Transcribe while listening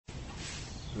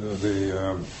So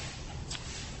the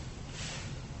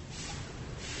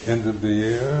end of the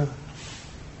year,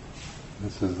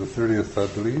 this is the 30th, I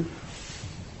believe,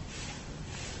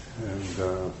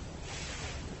 and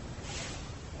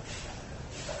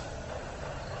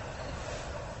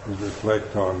we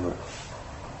reflect on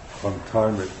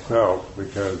time itself,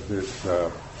 because it's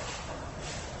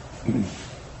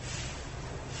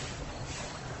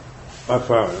I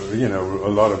found, a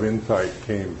lot of insight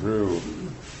came through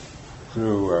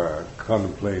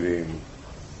contemplating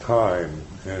time,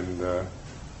 and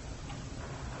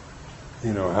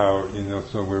how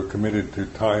so we're committed to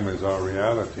time as our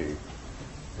reality,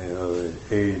 the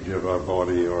age of our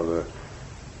body, or the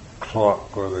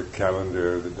clock, or the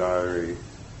calendar, the diary,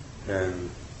 and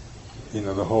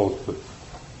the whole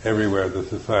everywhere the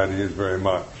society is very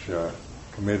much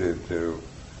committed to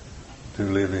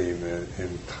living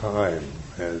in time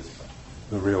as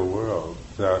the real world.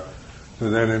 So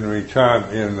then we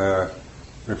chant in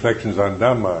Reflections on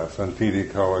Dhamma,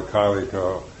 Santidiko,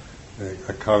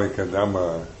 Akalika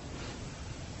Dhamma,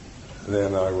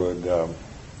 then I would,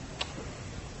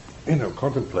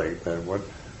 contemplate that what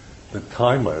the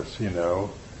timeless,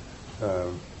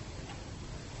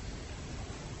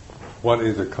 what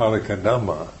is Akalika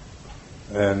Dhamma,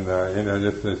 and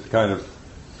just this kind of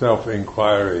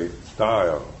self-inquiry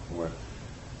style,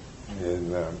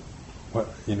 in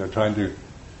trying to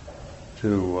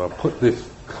put this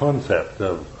concept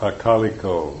of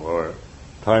akaliko, or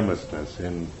timelessness,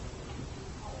 in,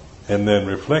 and then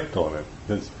reflect on it,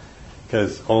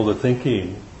 because all the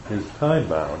thinking is time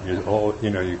bound. You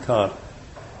can't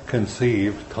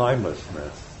conceive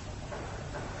timelessness.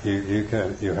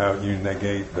 You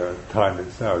negate the time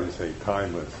itself. You say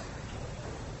timeless.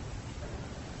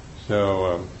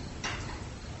 So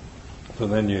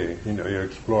then you're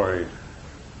exploring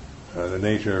the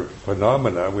nature of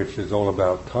phenomena, which is all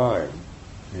about time.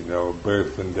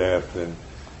 Birth and death, and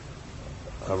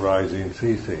arising,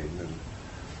 ceasing,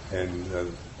 and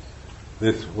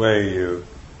this way you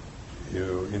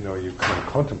can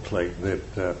contemplate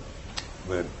that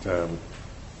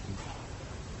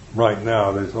right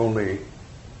now there's only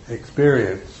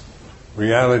experience.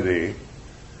 Reality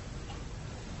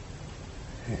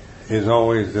is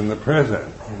always in the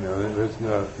present. There's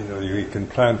no, you can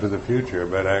plan for the future,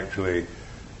 but actually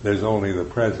there's only the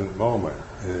present moment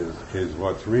is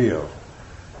what's real,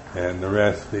 and the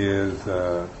rest is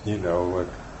a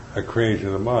creation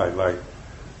of the mind. Like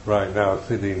right now,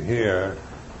 sitting here,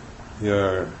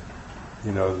 this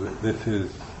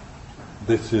is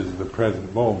the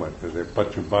present moment, the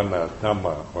Paccuppanna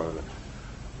Dhamma, or the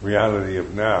reality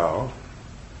of now.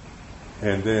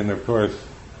 And then, of course,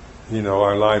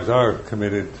 our lives are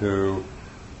committed to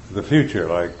the future,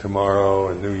 like tomorrow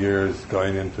and New Year's,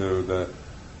 going into the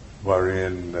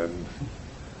Warin, and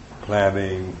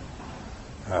planning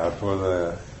for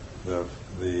the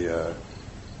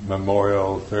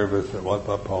memorial service at Wat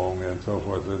Pah Pong and so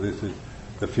forth. So this is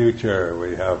the future.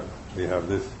 We have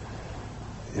this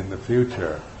in the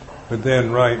future. But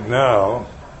then right now,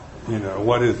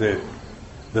 what is it?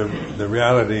 The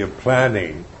reality of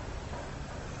planning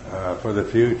for the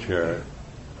future.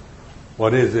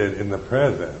 What is it in the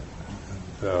present?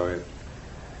 So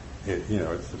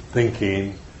it's the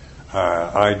thinking,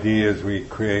 ideas we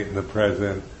create in the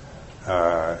present,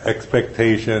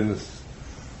 expectations,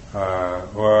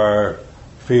 or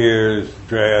fears,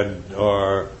 dread,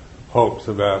 or hopes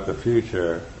about the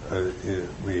future.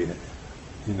 We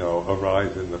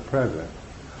arise in the present.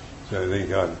 So I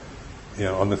think on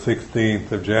the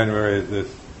 16th of January is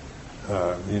this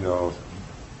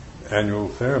annual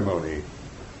ceremony,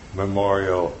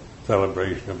 memorial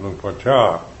celebration of Luang Por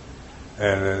Chah,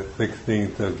 and the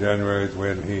 16th of January is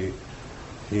when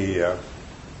he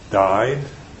died,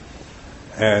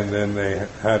 and then they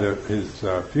had his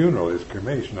funeral, his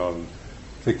cremation, on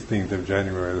 16th of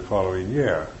January the following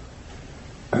year.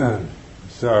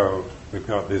 So we've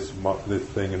got this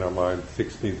thing in our mind,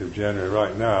 16th of January.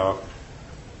 Right now,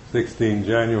 16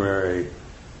 January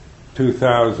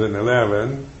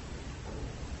 2011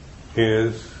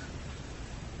 is,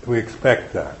 we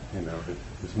expect that,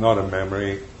 it's not a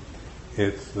memory,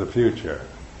 it's the future.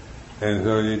 And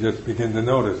so you just begin to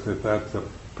notice that that's a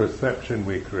perception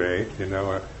we create,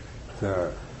 it's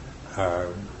a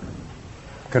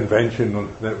convention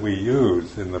that we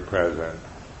use in the present.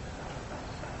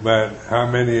 But how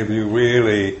many of you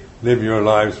really live your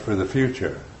lives for the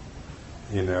future?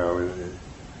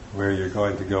 Where you're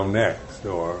going to go next,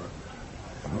 or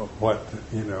what,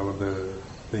 the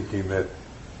thinking that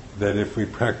if we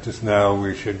practice now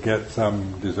we should get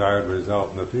some desired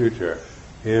result in the future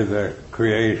is a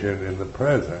creation in the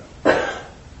present.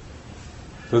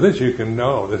 So this you can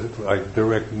know. This is like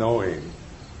direct knowing.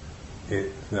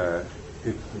 It's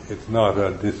not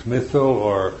a dismissal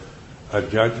or a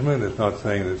judgment. It's not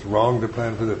saying it's wrong to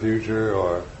plan for the future,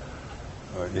 or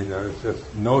it's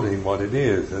just noting what it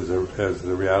is as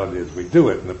the reality as we do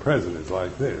it. And the present is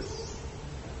like this.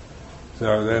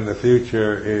 So then the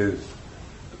future is,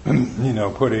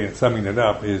 summing it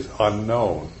up, is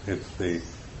unknown. It's the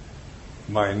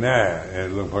Mainah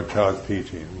in Luang Por Chah's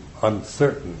teaching,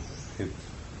 uncertain. It's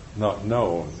not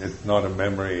known. It's not a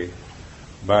memory,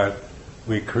 but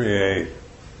we create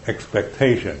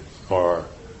expectations or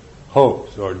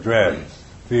hopes or dreads,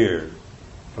 fears,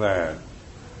 plans.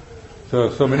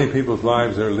 So many people's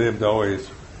lives are lived always,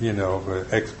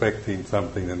 expecting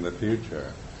something in the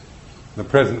future. The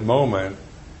present moment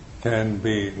can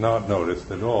be not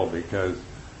noticed at all because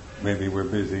maybe we're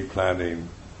busy planning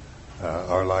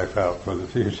our life out for the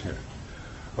future.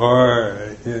 Or,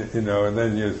 and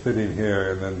then you're sitting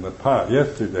here and then the past,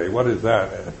 yesterday, what is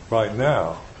that right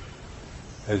now?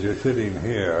 As you're sitting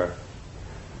here,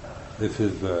 this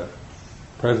is the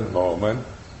present moment,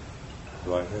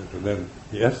 like this, and then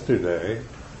yesterday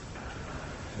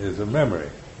is a memory.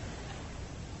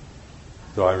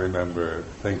 So I remember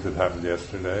things that happened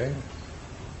yesterday.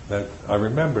 I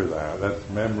remember that. That's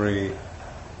memory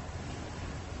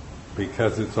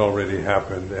because it's already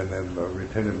happened, and then the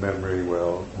retentive memory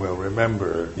will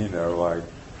remember, like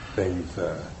things,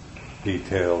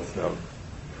 details of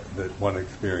that one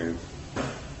experienced,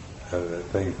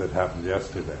 things that happened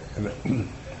yesterday. And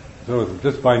so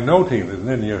just by noting, and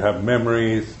then you have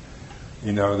memories,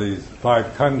 these 5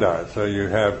 khandhas. So you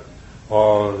have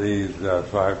all these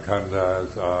 5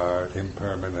 khandhas are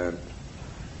impermanent,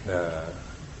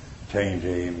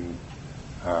 changing,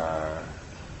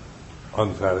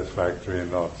 unsatisfactory,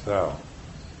 and not self.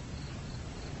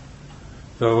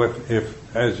 So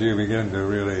if as you begin to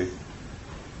really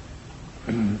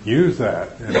use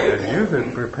that and use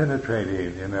it for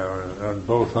penetrating,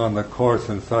 both on the coarse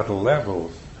and subtle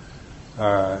levels,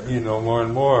 more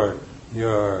and more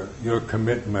your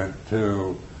commitment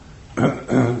to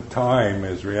time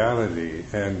as reality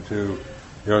and to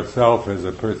yourself as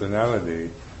a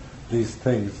personality, these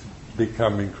things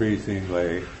become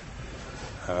increasingly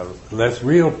less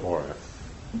real for us.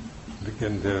 We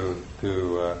begin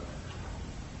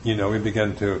we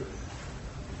begin to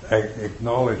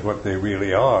acknowledge what they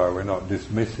really are. We're not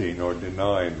dismissing or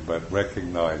denying, but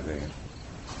recognizing.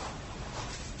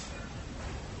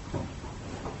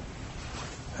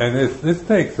 And this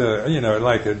takes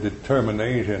like a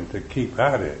determination to keep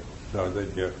at it, so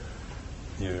that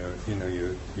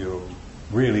you're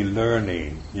really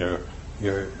learning. You're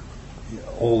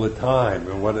all the time,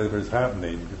 or whatever's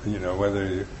happening.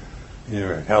 Whether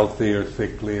you're healthy or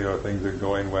sickly, or things are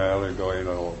going well or going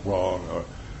all wrong, or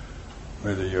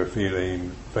whether you're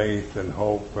feeling faith and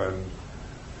hope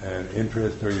and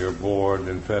interest, or you're bored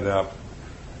and fed up.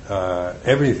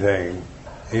 Everything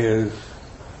is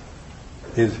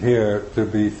here to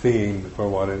be seen for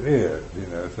what it is.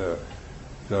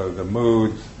 So the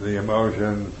moods, the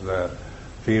emotions, the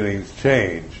feelings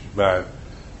change, but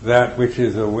that which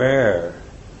is aware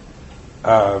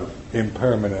of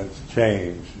impermanence,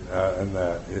 change, and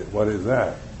what is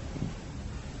that?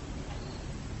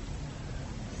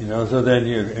 So then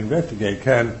you investigate,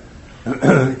 can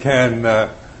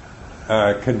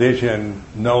condition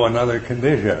know another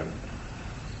condition?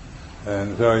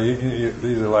 And so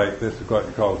these are like, this is what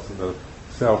you call the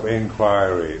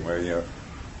self-inquiry, where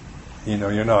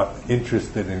you're not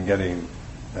interested in getting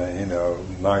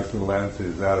nice little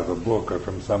answers out of a book or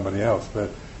from somebody else,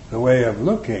 but the way of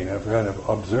looking, of kind of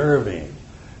observing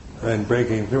and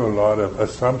breaking through a lot of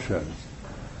assumptions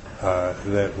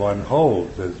that one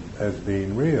holds as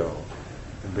being real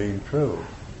and being true.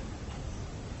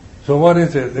 So what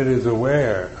is it that is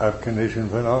aware of conditioned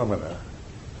phenomena?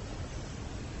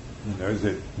 Is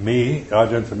it me,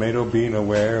 Ajahn Sumedho, being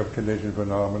aware of conditioned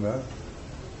phenomena?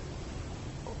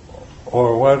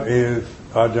 Or what is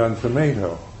Ajahn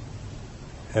Sumedho?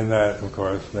 And that, of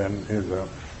course, then is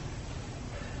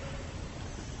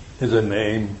a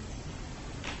name,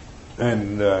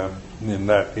 and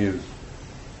that is,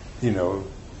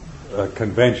 a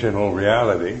conventional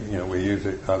reality. We use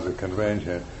it as a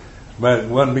convention, but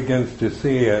one begins to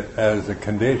see it as a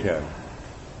condition.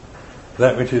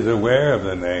 That which is aware of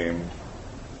the name,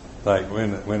 like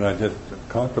when I just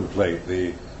contemplate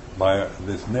this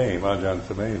name, Ajahn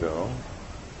Sumedho,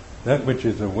 that which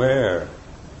is aware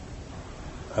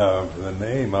of the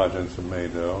name Ajahn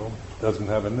Sumedho doesn't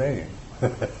have a name.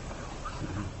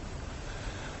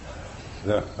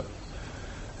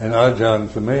 And Ajahn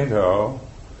Sumedho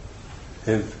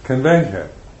is convention.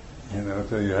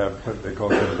 So you have what they call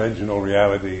conventional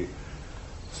reality,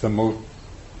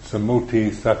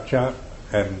 samuti satya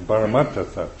and paramatta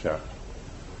satya.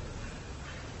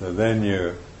 So then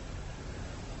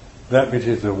that which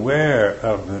is aware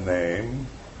of the name,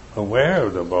 aware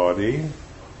of the body,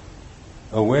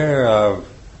 aware of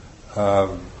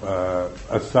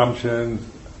assumptions,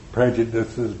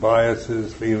 prejudices,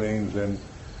 biases, feelings, and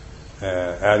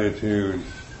attitudes,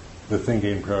 the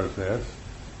thinking process,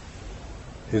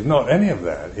 is not any of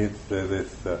that. It's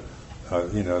this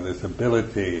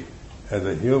ability as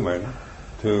a human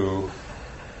to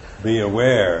be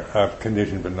aware of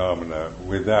conditioned phenomena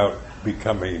without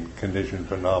becoming conditioned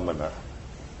phenomena.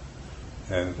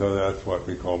 And so that's what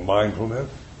we call mindfulness,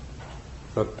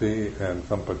 sati, and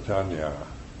sampajanya.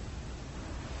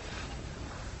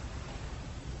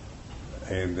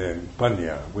 And then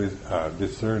panya, with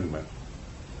discernment.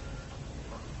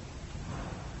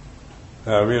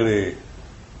 Really,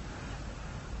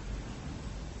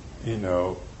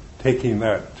 taking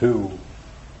that to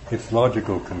its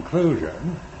logical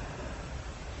conclusion,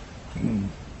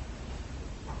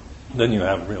 then you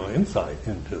have real insight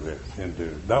into this, into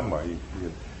Dhamma.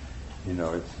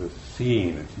 It's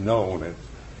seen, it's known, it's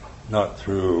not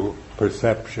through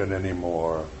perception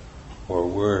anymore, or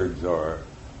words or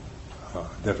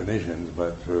definitions,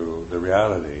 but through the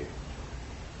reality.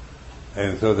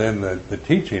 And so then the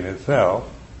teaching itself,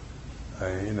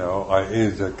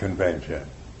 is a convention.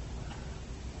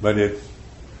 But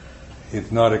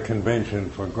it's not a convention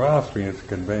for grasping, it's a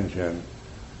convention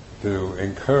to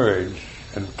encourage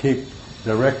and keep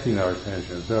directing our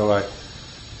attention. So like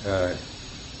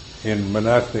in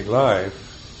monastic life,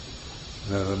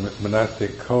 the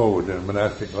monastic code and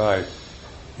monastic life,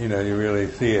 you really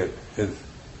see it as,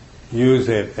 use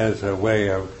it as a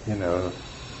way of,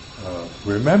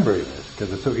 remembering this,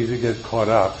 because it's so easy to get caught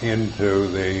up into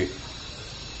the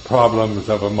problems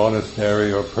of a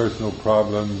monastery or personal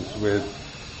problems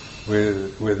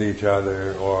with each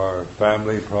other, or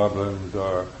family problems,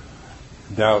 or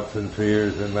doubts and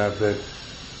fears, and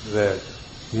that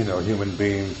human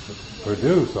beings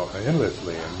produce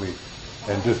endlessly,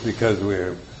 and just because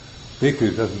we're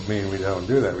bhikkhus doesn't mean we don't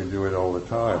do that. We do it all the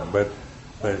time. But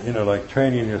like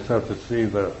training yourself to see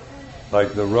the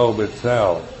robe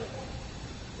itself,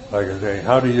 like I say,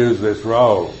 how to use this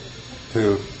robe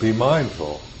to be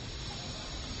mindful.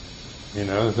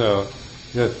 So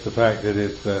just the fact that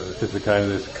it's a kind of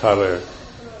this color,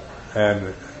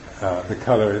 and the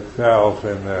color itself,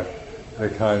 and the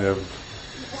kind of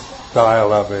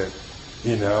style of it,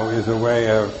 is a way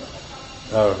of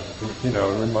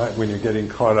when you're getting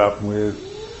caught up with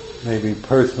maybe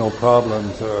personal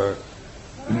problems or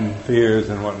fears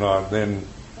and whatnot, then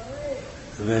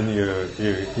you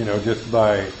just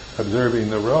by observing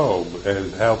the robe,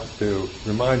 it helps to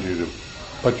remind you to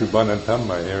paccuppanna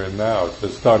dhamma, here and now, to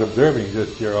start observing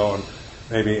just your own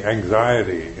maybe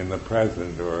anxiety in the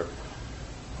present, or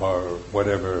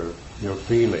whatever you're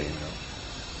feeling,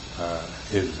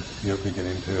 is you're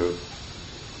beginning to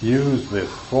use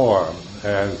this form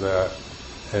as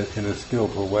in a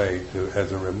skillful way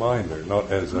as a reminder, not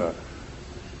as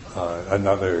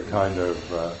another kind of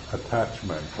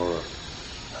attachment or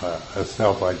a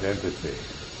self-identity.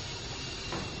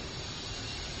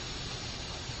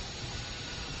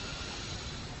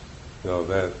 So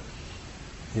that,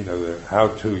 how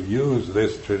to use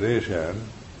this tradition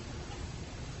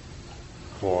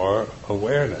for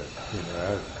awareness.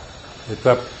 It's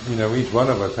up, each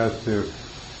one of us has to,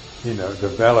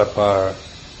 develop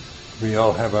we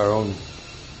all have our own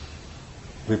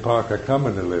vipaka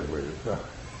karma to live with.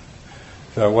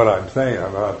 So what I'm saying,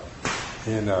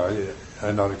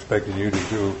 I'm not expecting you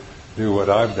to do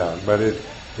what I've done, but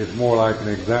it's more like an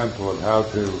example of how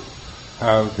to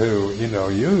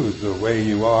use the way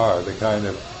you are, the kind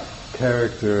of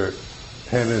character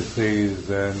tendencies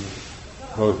and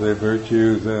both the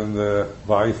virtues and the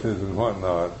vices and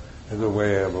whatnot, as a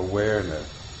way of awareness.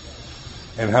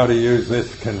 And how to use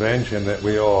this convention that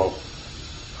we all,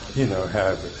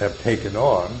 have taken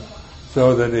on,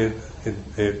 so that it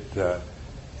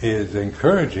is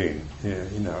encouraging,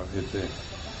 it's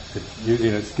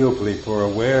using it skillfully for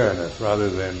awareness rather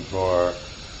than for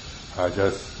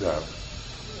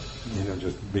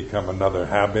just become another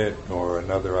habit or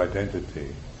another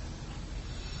identity.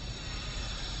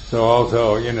 So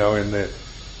also, in the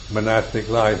monastic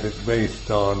life, it's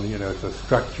based on, it's a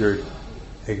structured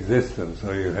existence.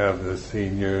 So you have the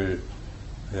senior,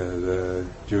 the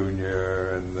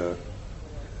junior, and the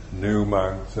new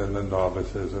monks, and the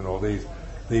novices, and all these.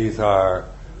 These are,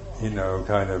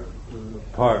 kind of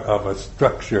part of a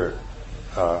structure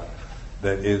that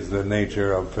is the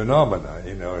nature of phenomena.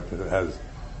 It has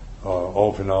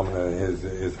all phenomena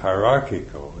is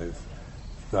hierarchical.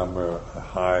 Some are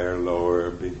higher,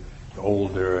 lower,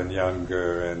 older and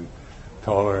younger, and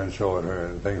taller and shorter,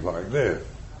 and things like this.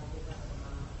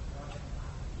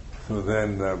 So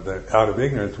then, out of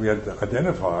ignorance, we had to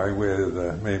identify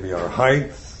with maybe our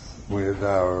heights, with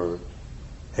our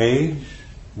age,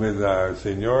 with our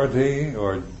seniority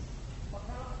or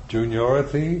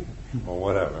juniority, or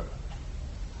whatever.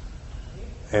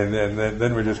 And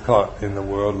then we're just caught in the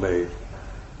worldly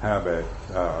habit,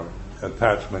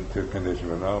 attachment to conditioned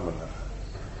phenomena.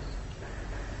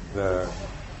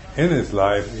 In this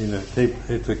life,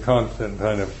 it's a constant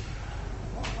kind of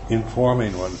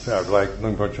informing oneself. Like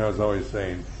Luang Por Chah is always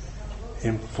saying,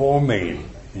 informing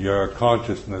your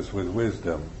consciousness with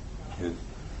wisdom is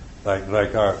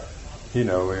like our,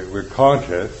 we're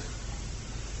conscious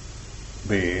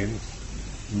beings,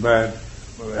 but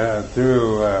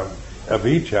through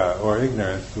avijja or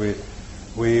ignorance, we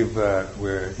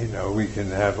can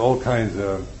have all kinds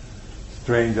of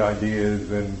strange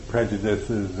ideas and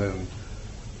prejudices and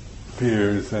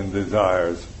fears and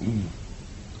desires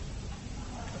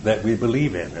that we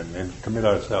believe in and commit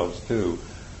ourselves to,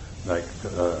 like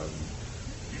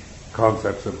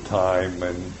concepts of time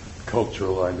and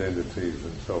cultural identities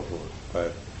and so forth.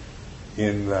 But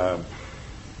in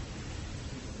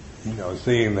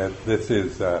seeing that this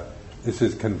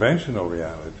is conventional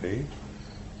reality,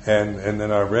 and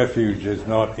then our refuge is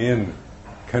not in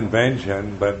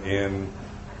convention, but in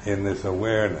this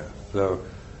awareness. So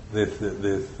this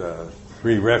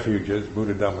three refuges,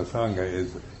 Buddha, Dhamma, Sangha,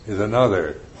 is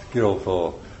another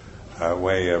skillful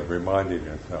way of reminding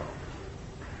yourself.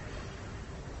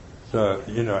 So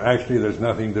actually, there's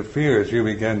nothing to fear as you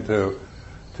begin to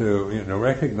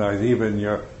recognize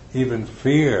even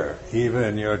fear,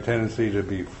 even your tendency to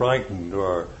be frightened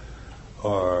or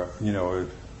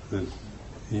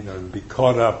be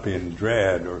caught up in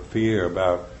dread or fear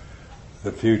about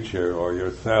the future or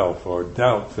yourself, or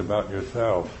doubts about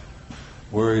yourself,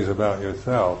 worries about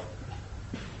yourself.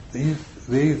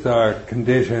 These are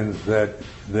conditions that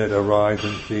arise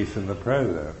and cease in the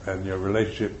present, and your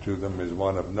relationship to them is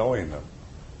one of knowing them,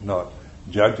 not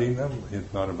judging them.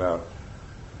 It's not about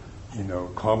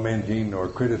commenting or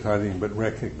criticizing, but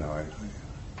recognizing.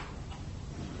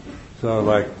 So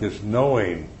like this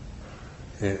knowing,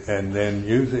 and then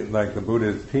using, like the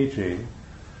Buddha's teaching,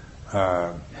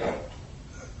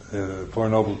 Four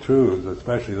Noble Truths,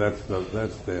 especially that's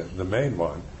the main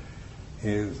one,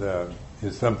 is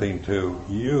something to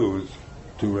use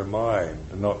to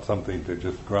remind, not something to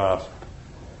just grasp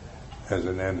as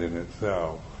an end in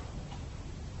itself.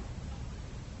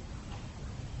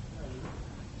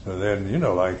 So then,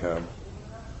 like a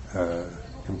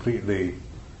completely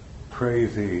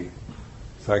crazy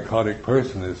psychotic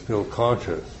person is still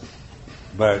conscious,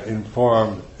 but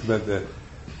informed, but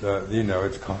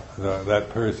that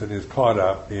person is caught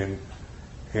up in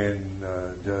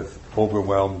just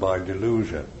overwhelmed by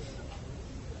delusions.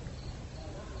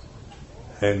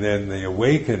 And then the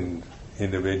awakened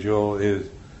individual you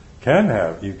can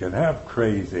have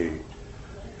crazy,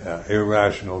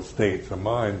 irrational states of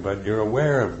mind, but you're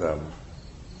aware of them.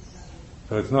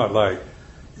 So it's not like,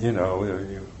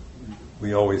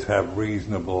 we always have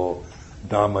reasonable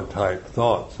Dhamma-type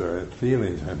thoughts or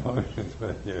feelings or emotions,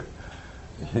 but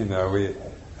we,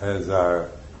 as our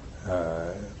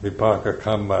vipaka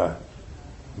karma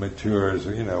matures,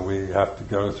 we have to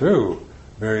go through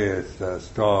various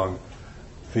strong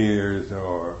fears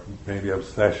or maybe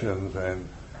obsessions and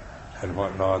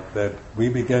whatnot that we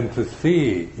begin to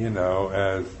see,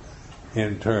 as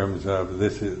in terms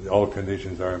of all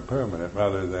conditions are impermanent,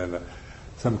 rather than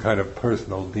some kind of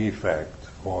personal defect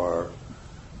or,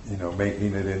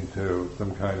 making it into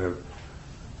some kind of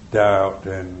doubt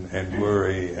and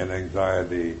worry and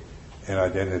anxiety and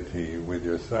identity with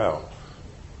yourself.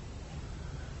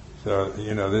 So,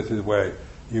 this is where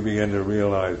you begin to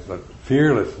realize what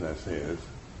fearlessness is.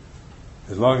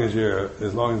 As long as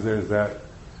there's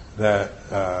that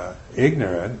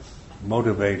ignorance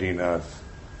motivating us,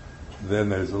 then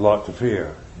there's a lot to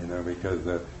fear, because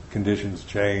the conditions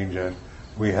change, and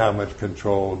how much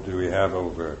control do we have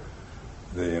over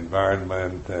the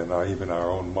environment and even our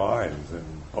own minds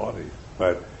and bodies?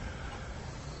 But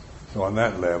so on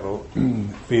that level,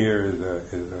 fear is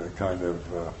a kind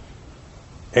of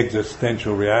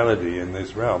existential reality in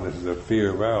this realm. This is a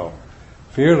fear realm.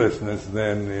 Fearlessness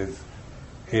then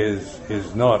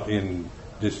is not in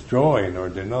destroying or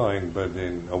denying, but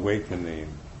in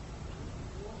awakening,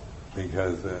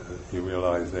 because you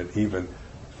realize that even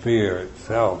fear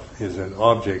itself is an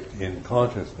object in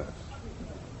consciousness.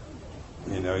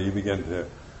 You begin to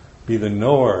be the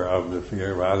knower of the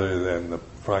fear rather than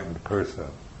frightened person.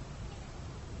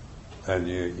 And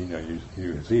you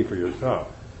see for yourself.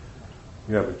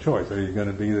 You have a choice. Are you going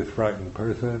to be this frightened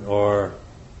person or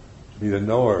be the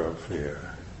knower of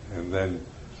fear? And then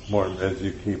more as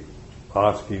you keep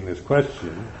asking this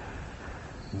question,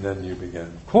 then you begin,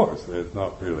 of course, there's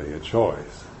not really a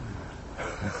choice.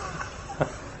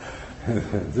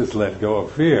 Just let go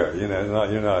of fear. You're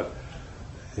not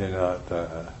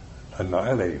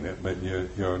annihilating it, but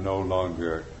you're no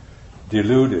longer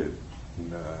deluded,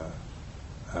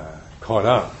 caught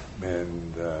up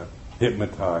and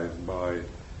hypnotized by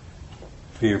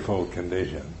fearful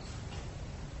conditions.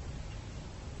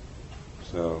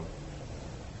 So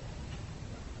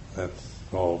that's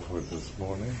all for this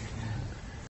morning.